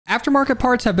Aftermarket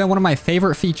parts have been one of my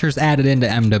favorite features added into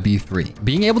MW3.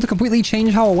 Being able to completely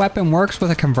change how a weapon works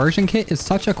with a conversion kit is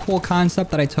such a cool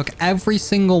concept that I took every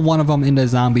single one of them into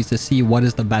zombies to see what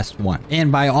is the best one.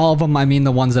 And by all of them, I mean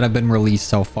the ones that have been released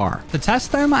so far. To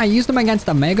test them, I used them against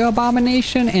the Mega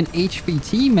Abomination and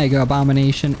HVT Mega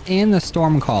Abomination and the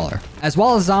Stormcaller, as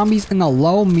well as zombies in the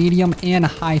low, medium, and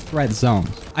high threat zones.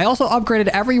 I also upgraded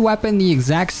every weapon the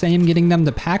exact same, getting them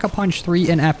to Pack-a-Punch 3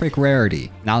 in Epic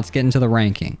Rarity. Now let's get into the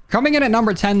ranking. Coming in at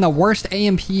number 10, the worst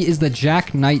AMP is the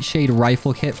Jack Nightshade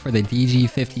Rifle Kit for the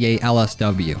DG58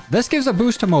 LSW. This gives a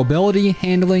boost to mobility,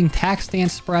 handling, tac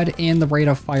stance spread, and the rate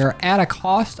of fire at a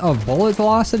cost of bullet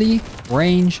velocity,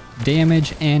 range,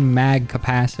 damage, and mag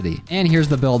capacity. And here's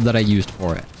the build that I used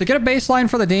for it. To get a baseline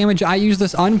for the damage, I used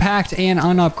this unpacked and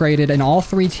unupgraded in all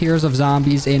 3 tiers of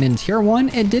zombies, and in tier 1,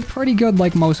 it did pretty good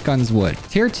like most guns would.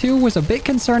 Tier 2 was a bit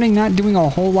concerning, not doing a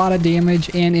whole lot of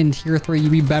damage, and in tier 3,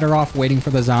 you'd be better off waiting for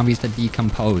the zombies to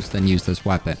decompose than use this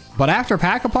weapon. But after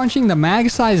pack-a-punching, the mag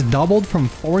size doubled from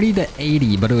 40 to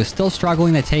 80, but it was still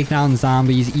struggling to take down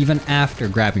zombies even after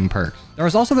grabbing perks. There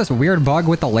was also this weird bug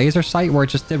with the laser sight where it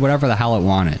just did whatever the hell it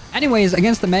wanted. Anyways,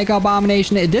 against the Mega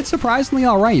Abomination, it did surprisingly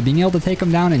alright, being able to take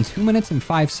him down in 2 minutes and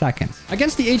 5 seconds.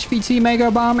 Against the HVT Mega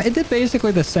Bomb, it did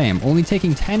basically the same, only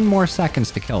taking 10 more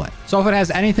seconds to kill it. So if it has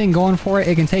anything going for it,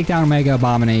 it can take down Mega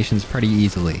Abominations pretty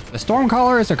easily. The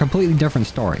Stormcaller is a completely different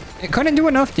story. It couldn't do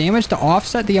enough damage to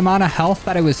offset the amount of health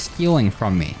that it was stealing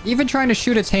from me. Even trying to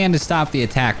shoot its hand to stop the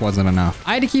attack wasn't enough.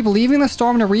 I had to keep leaving the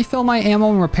storm to refill my ammo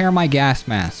and repair my gas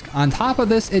mask. On top of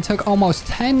this, it took almost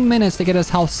 10 minutes to get his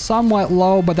health somewhat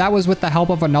low, but that was with the help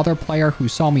of another player who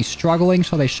saw me struggling,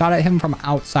 so they shot at him from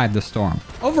outside the storm.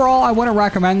 Overall, I wouldn't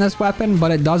recommend this weapon,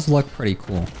 but it does look pretty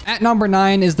cool. At number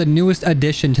 9 is the newest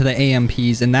addition to the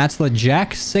AMPs, and that's the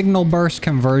Jack Signal Burst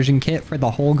Conversion Kit for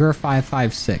the Holger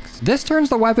 556. This turns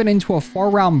the weapon into a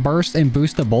 4-round burst and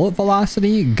boosts the bullet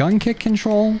velocity, gun kick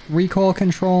control, recoil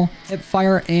control, hip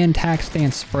fire, and tac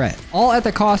stance spread. All at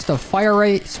the cost of fire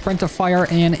rate, sprint to fire,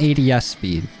 and ADS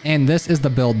speed. And this is the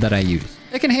build that I use.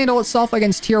 It can handle itself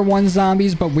against tier 1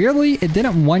 zombies, but weirdly, it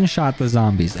didn't one-shot the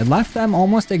zombies. It left them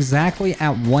almost exactly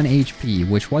at 1 HP,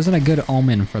 which wasn't a good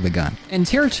omen for the gun. In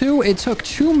tier 2, it took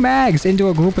 2 mags into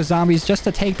a group of zombies just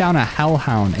to take down a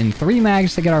Hellhound, and 3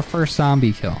 mags to get our first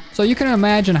zombie kill. So you can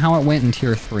imagine how it went in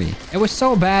tier 3. It was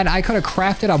so bad, I could have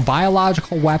crafted a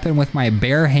biological weapon with my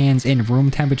bare hands in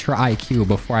room temperature IQ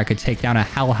before I could take down a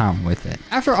Hellhound with it.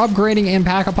 After upgrading and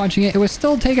pack-a-punching it, it was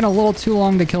still taking a little too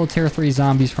long to kill tier 3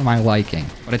 zombies for my liking.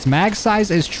 But its mag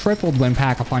size is tripled when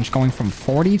Pack-a-Punch, going from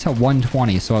 40 to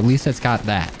 120, so at least it's got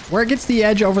that. Where it gets the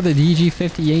edge over the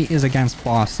DG58 is against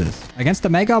bosses. Against the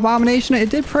Mega Abomination, it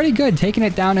did pretty good, taking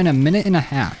it down in a minute and a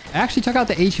half. It actually took out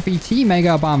the HVT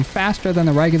Mega Bomb faster than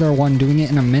the regular one, doing it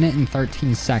in a minute and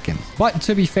 13 seconds. But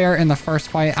to be fair, in the first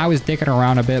fight, I was dicking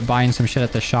around a bit, buying some shit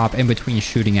at the shop in between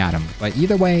shooting at him. But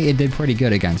either way, it did pretty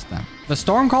good against them. The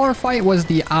Stormcaller fight was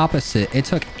the opposite. It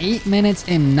took 8 minutes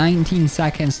and 19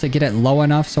 seconds to get it low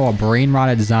enough so a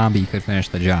brain-rotted zombie could finish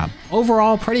the job.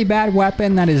 Overall, pretty bad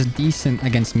weapon that is decent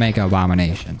against Mega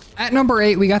Abomination. At number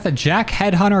 8, we got the Jack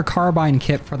Headhunter Carbine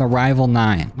Kit for the Rival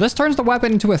 9. This turns the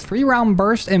weapon into a 3-round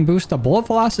burst and boosts the bullet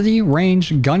velocity,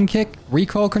 range, gun kick,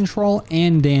 recoil control,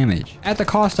 and damage, at the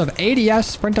cost of ADS,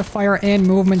 sprint to fire, and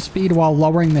movement speed while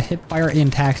lowering the hip fire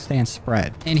and tac stance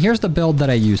spread. And here's the build that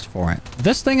I used for it.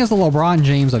 This thing is the LeBron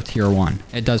James of tier 1.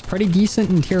 It does pretty decent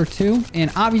in tier 2,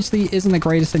 and obviously isn't the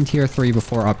greatest in tier 3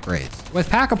 before upgrades. With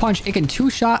Pack-a-Punch, it can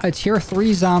 2-shot a tier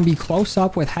 3 zombie close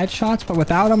up with headshots, but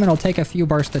without them, it'll take a few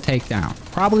bursts to take down.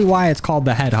 Probably why it's called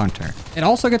the Headhunter. It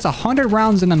also gets 100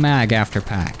 rounds in the mag after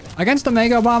pack. Against the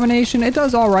Mega Abomination, it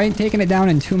does alright, taking it down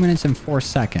in 2 minutes and 4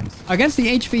 seconds. Against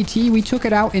the HVT, we took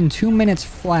it out in 2 minutes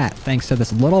flat, thanks to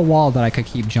this little wall that I could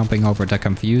keep jumping over to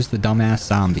confuse the dumbass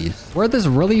zombies. Where this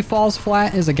really falls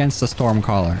flat is against the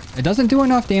Stormcaller. It doesn't do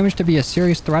enough damage to be a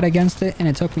serious threat against it, and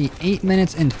it took me 8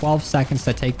 minutes and 12 seconds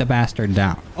to take the bastard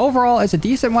down. Overall, it's a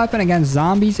decent weapon against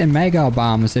zombies and Mega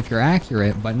Bombs if you're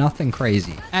accurate, but nothing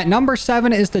crazy. At number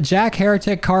 7 is the Jack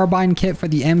Heretic Carbine Kit for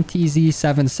the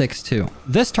MTZ-762.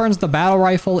 This turns the battle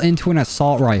rifle into an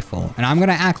assault rifle, and I'm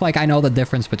gonna act like I know the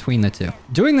difference between the two.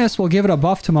 Doing this will give it a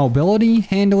buff to mobility,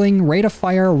 handling, rate of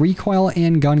fire, recoil,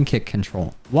 and gun kick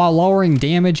control, while lowering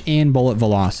damage and bullet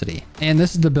velocity. And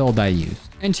this is the build I used.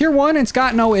 In tier 1, it's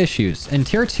got no issues. In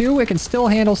tier 2, it can still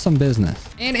handle some business.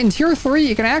 And in tier 3,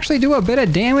 it can actually do a bit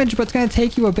of damage, but it's going to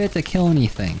take you a bit to kill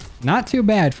anything. Not too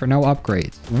bad for no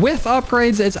upgrades. With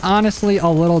upgrades, it's honestly a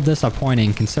little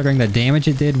disappointing considering the damage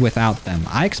it did without them.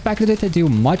 I expected it to do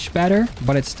much better,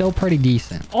 but it's still pretty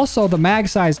decent. Also, the mag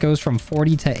size goes from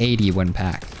 40 to 80 when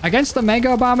packed. Against the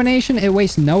Mega Abomination, it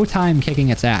wastes no time kicking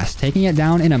its ass, taking it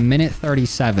down in a minute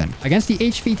 37. Against the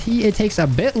HVT, it takes a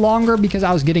bit longer because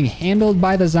I was getting handled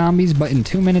by the zombies, but in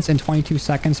 2 minutes and 22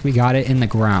 seconds, we got it in the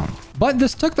ground. But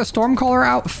this took the Stormcaller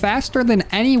out faster than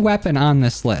any weapon on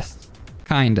this list.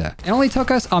 Kinda. It only took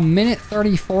us a minute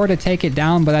 34 to take it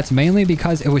down, but that's mainly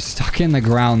because it was stuck in the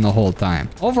ground the whole time.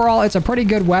 Overall, it's a pretty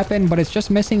good weapon, but it's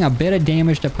just missing a bit of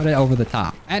damage to put it over the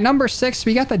top. At number 6,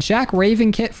 we got the Jack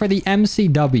Raven kit for the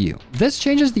MCW. This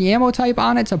changes the ammo type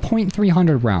on it to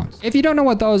 .300 rounds. If you don't know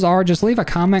what those are, just leave a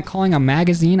comment calling a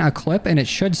magazine a clip and it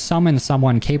should summon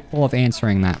someone capable of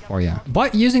answering that for you.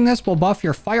 But using this will buff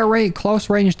your fire rate, close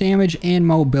range damage, and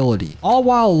mobility, all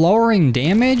while lowering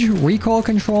damage, recoil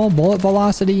control, bullet velocity,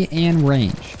 and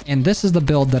range. And this is the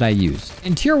build that I used.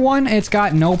 In tier 1, it's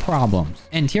got no problems.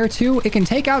 In tier 2, it can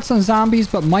take out some zombies,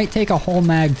 but might take a whole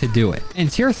mag to do it. In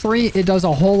tier 3, it does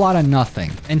a whole lot of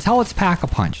nothing until it's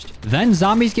pack-a-punched. Then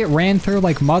zombies get ran through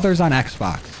like mothers on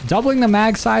Xbox. Doubling the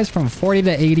mag size from 40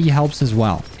 to 80 helps as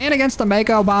well. And against the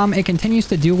Mega Bomb, it continues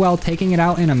to do well, taking it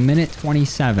out in a minute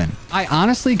 27. I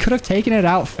honestly could have taken it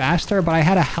out faster, but I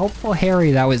had a helpful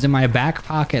Harry that was in my back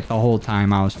pocket the whole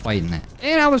time I was fighting it.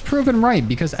 And I was proven right,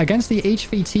 because against the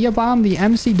HVT bomb, the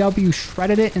MCW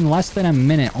shredded it in less than a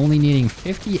minute, only needing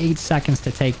 58 seconds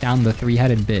to take down the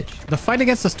three-headed bitch. The fight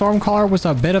against the Stormcaller was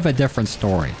a bit of a different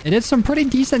story. It did some pretty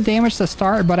decent damage to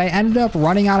start, but I ended up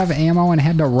running out of ammo and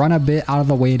had to run a bit out of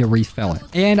the way to refill it.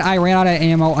 And I ran out of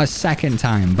ammo a second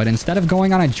time, but instead of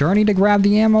going on a journey to grab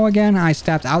the ammo again, I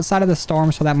stepped outside of the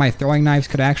storm so that my throwing knives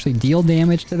could actually deal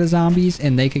damage to the zombies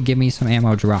and they could give me some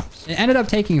ammo drops. It ended up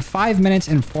taking 5 minutes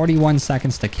and 41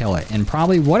 seconds to kill it, and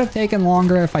probably would have taken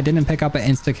longer if I didn't pick up an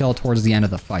insta-kill towards the end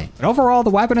of the fight. But overall, the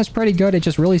weapon is pretty good, it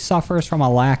just really suffers from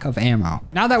a lack of ammo.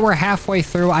 Now that we're halfway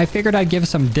through, I figured I'd give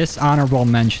some dishonorable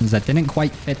mentions that didn't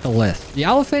quite fit the list. The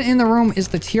elephant in the room is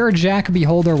the Tier Jack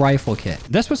Beholder Rifle Kit.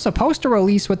 This was supposed to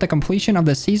release with the completion of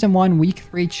the Season 1 Week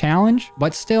 3 challenge,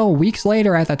 but still, weeks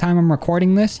later at the time I'm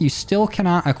recording this, you still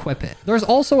cannot equip it. There's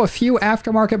also a few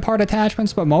aftermarket part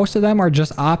attachments, but most of them are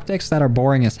just optics that are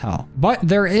boring as hell. But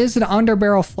there is an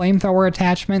underbarrel flamethrower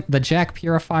attachment, the Jack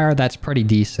Purifier, that's pretty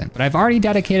decent. But I've already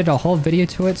dedicated a whole video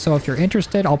to it, so if you're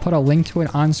interested, I'll put a link to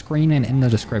it on screen and in the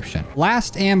description.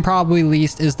 Last and probably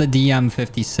least is the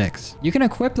DM56. You can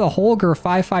equip the Holger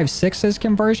 556's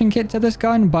conversion kit to this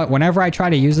gun, but whenever I try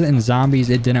to use it in zombies,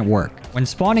 it didn't work. When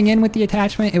spawning in with the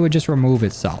attachment, it would just remove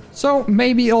itself. So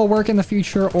maybe it'll work in the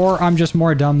future, or I'm just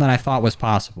more dumb than I thought was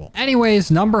possible.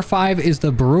 Anyways, number 5 is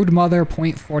the Broodmother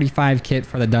 .45 kit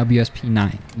for the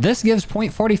WSP9. This gives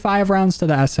 .45 rounds to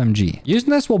the SMG. Using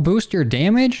this will boost your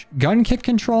damage, gun kick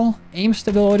control, aim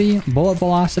stability, bullet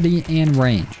velocity, and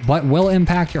range, but will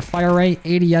impact your fire rate,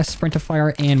 ADS, sprint to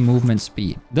fire, and movement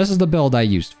speed. This is the build I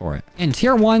used for it. In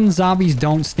tier 1, zombies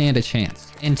don't stand a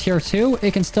chance. In tier 2,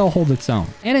 it can still hold its own.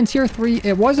 And in tier 3,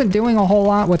 it wasn't doing a whole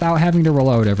lot without having to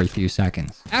reload every few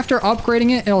seconds. After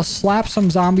upgrading it, it'll slap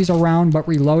some zombies around, but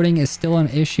reloading is still an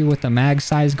issue with the mag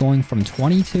size going from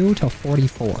 22 to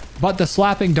 44. But the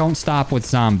slapping don't stop with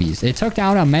zombies. It took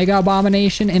down a Mega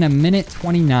Abomination in a minute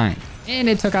 29. And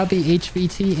it took out the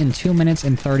HVT in 2 minutes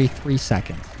and 33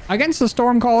 seconds. Against the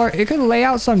Stormcaller, it could lay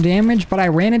out some damage, but I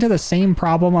ran into the same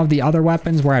problem of the other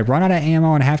weapons where I'd run out of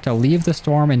ammo and have to leave the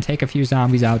storm and take a few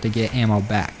zombies out to get ammo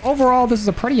back. Overall, this is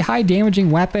a pretty high damaging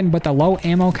weapon, but the low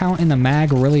ammo count in the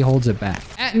mag really holds it back.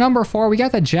 At number 4, we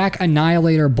got the Jack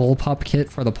Annihilator Bullpup kit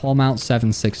for the Pole Mount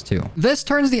 7.62. This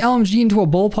turns the LMG into a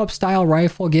bullpup style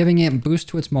rifle, giving it a boost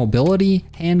to its mobility,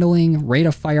 handling, rate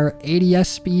of fire, ADS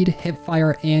speed, hip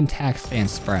fire, and tac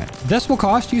stance spread. This will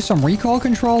cost you some recoil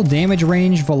control, damage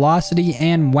range, velocity,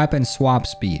 and weapon swap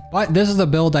speed. But this is the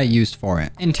build I used for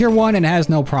it. In tier 1, it has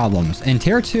no problems. In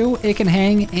tier 2, it can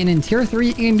hang, and in tier 3,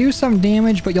 it can do some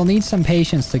damage, but you'll need some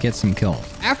patience to get some kills.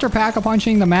 After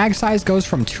pack-a-punching, the mag size goes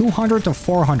from 200 to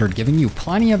 400, giving you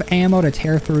plenty of ammo to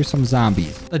tear through some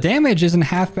zombies. The damage isn't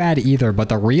half bad either, but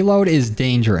the reload is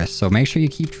dangerous, so make sure you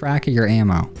keep track of your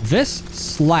ammo. This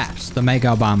slaps the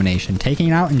Mega Abomination, taking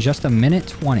it out in just a minute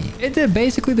 20. It did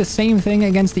basically the same thing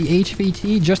against the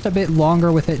HVT, just a bit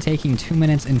longer with it taking 2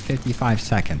 minutes and 55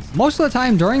 seconds. Most of the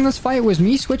time during this fight was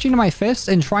me switching to my fists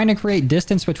and trying to create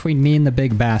distance between me and the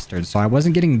big bastard, so I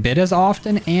wasn't getting bit as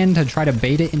often and to try to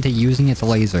bait it into using its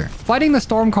laser. Fighting the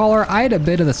Stormcaller, I had a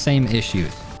bit of the same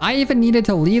issues. I even needed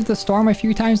to leave the storm a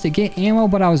few times to get ammo,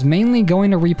 but I was mainly going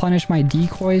to replenish my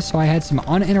decoys, so I had some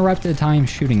uninterrupted time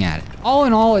shooting at it. All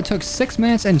in all, it took 6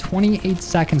 minutes and 28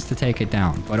 seconds to take it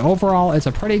down, but overall, it's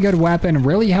a pretty good weapon,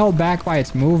 really held back by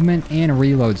its movement and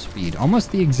reload speed,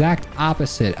 almost the exact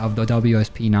opposite of the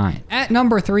WSP-9. At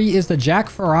number 3 is the Jack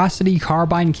Ferocity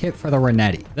Carbine Kit for the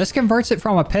Renetti. This converts it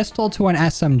from a pistol to an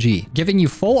SMG, giving you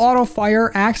full auto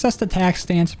fire, access to tack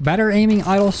stance, better aiming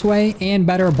idle sway, and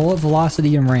better bullet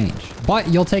velocity and range. But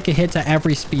you'll take a hit to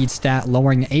every speed stat,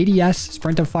 lowering ADS,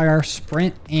 sprint of fire,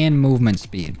 sprint, and movement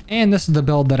speed. And this is the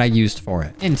build that I used for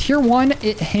it. In tier 1,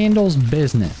 it handles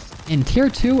business. In tier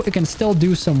 2, it can still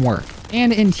do some work.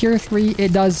 And in tier 3,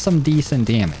 it does some decent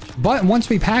damage. But once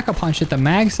we pack-a-punch it, the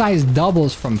mag size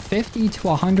doubles from 50 to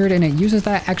 100, and it uses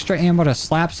that extra ammo to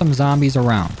slap some zombies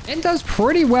around. It does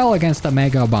pretty well against the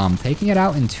Mega Bomb, taking it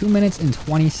out in 2 minutes and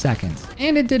 20 seconds.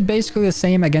 And it did basically the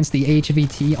same against the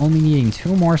HVT, only needing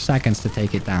 2 more seconds to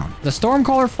take it down. The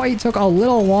Stormcaller fight took a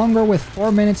little longer with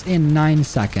 4 minutes and 9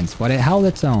 seconds, but it held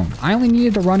its own. I only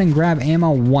needed to run and grab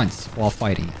ammo once while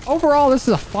fighting it. Overall, this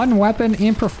is a fun weapon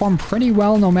and performed pretty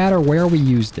well no matter where we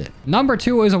used it. Number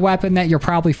 2 is a weapon that you're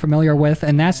probably familiar with,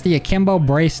 and that's the Akimbo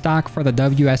Brace Stock for the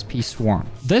WSP Swarm.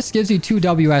 This gives you 2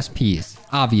 WSPs,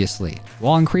 obviously,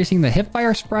 while increasing the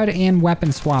hipfire spread and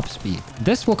weapon swap speed.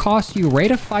 This will cost you rate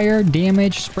of fire,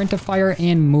 damage, sprint of fire,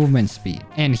 and movement speed.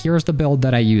 And here's the build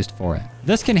that I used for it.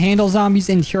 This can handle zombies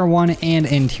in tier 1 and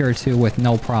in tier 2 with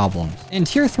no problems. In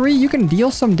tier 3, you can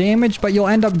deal some damage, but you'll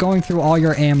end up going through all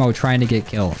your ammo trying to get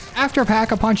kills. After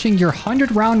pack-a-punching, your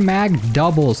 100-round mag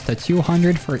doubles to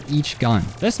 200 for each gun.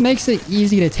 This makes it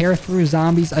easy to tear through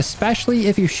zombies, especially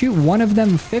if you shoot one of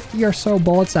them 50 or so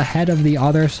bullets ahead of the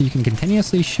other, so you can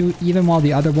continuously shoot even while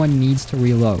the other one needs to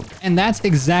reload. And that's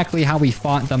exactly how we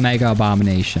fought the Mega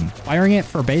Abomination, firing it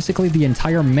for basically the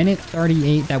entire minute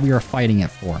 38 that we were fighting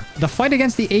it for. The fight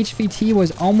against the HVT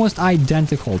was almost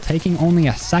identical, taking only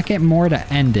a second more to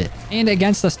end it. And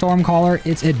against the Stormcaller,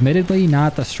 it's admittedly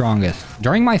not the strongest.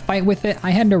 During my fight with it,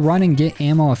 I had to run and get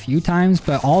ammo a few times,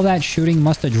 but all that shooting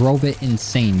must have drove it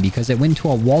insane because it went to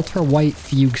a Walter White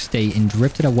fugue state and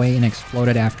drifted away and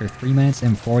exploded after 3 minutes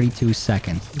and 42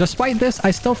 seconds. Despite this,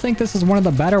 I still think this is one of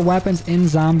the better weapons in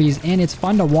zombies, and it's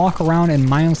fun to walk around and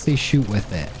mindlessly shoot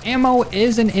with it. Ammo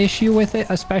is an issue with it,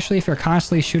 especially if you're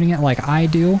constantly shooting it like I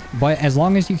do, but as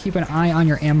long as you keep an eye on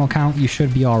your ammo count, you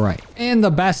should be alright. And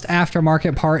the best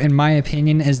aftermarket part, in my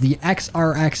opinion, is the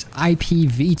XRX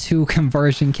IPv2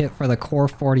 conversion kit for the Core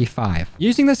 45.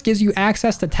 Using this gives you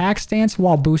access to tack stance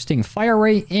while boosting fire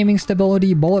rate, aiming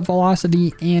stability, bullet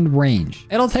velocity, and range.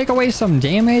 It'll take away some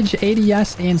damage,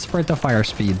 ADS, and sprint to fire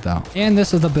speed though. And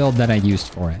this is the build that I used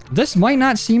for it. This might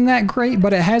not seem that great,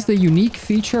 but it has the unique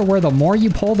feature where the more you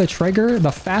pull the trigger,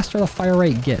 the faster the fire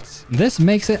rate gets. This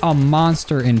makes it a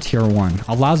monster in tier 1,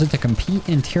 allows it to compete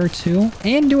in tier 2,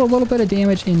 and do a little bit of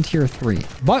damage in tier 3.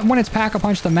 But when it's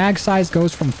pack-a-punch, the mag size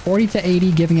goes from 40 to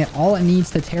 80, giving it all it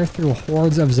needs to tear through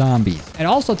hordes of zombies. It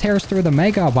also tears through the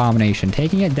Mega Abomination,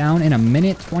 taking it down in a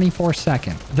minute 24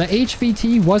 seconds. The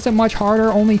HVT wasn't much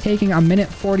harder, only taking a minute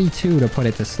 42 to put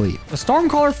it to sleep. The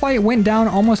Stormcaller fight went down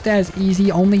almost as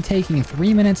easy, only taking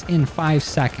 3 minutes and 5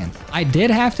 seconds. I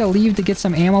did have to leave to get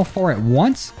some ammo for it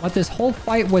once, but this whole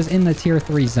fight was in the tier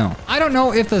 3 zone. I don't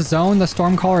know if the zone the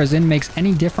Stormcaller is in makes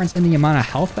any difference in the amount of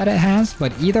health that it has,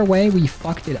 but either way, we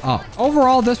fucked it up.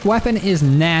 Overall, this weapon is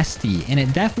nasty, and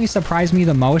it definitely surprised me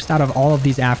the most out of all of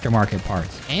these aftermarket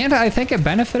parts. And I think it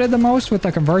benefited the most with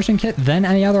the conversion kit than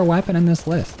any other weapon in this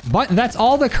list. But that's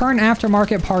all the current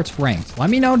aftermarket parts ranked. Let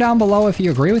me know down below if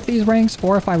you agree with these ranks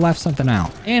or if I left something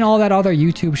out. And all that other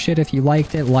YouTube shit, if you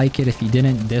liked it, like it. If you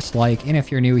didn't, dislike. And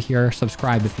if you're new here,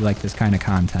 subscribe if you like this kind of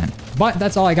content. But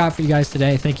that's all I got for you guys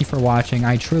today. Thank you for watching.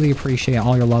 I truly appreciate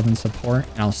all your love and support,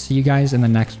 and I'll see you guys in the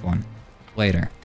next one. Later.